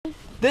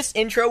This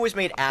intro was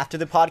made after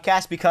the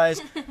podcast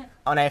because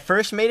when I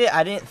first made it,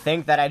 I didn't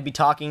think that I'd be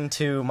talking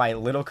to my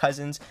little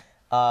cousins.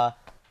 My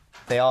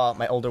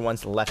older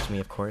ones left me,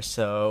 of course.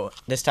 So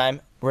this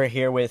time we're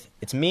here with,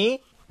 it's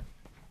me,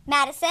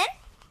 Madison,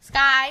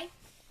 Sky,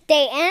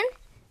 Dayton,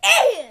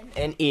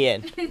 and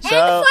Ian. and the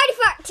Farty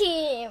Fart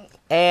team.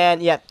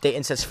 And yeah,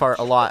 Dayton says fart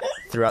a lot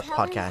throughout the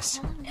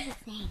podcast.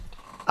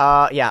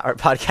 Our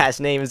podcast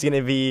name is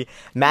gonna be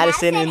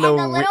Madison and the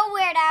Little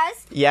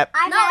Weirdos. Yep.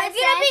 I'm no, Madison,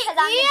 it's gonna be 'cause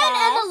I'm the Ian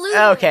and best. the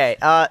loser. Okay.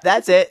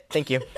 That's it. Thank you.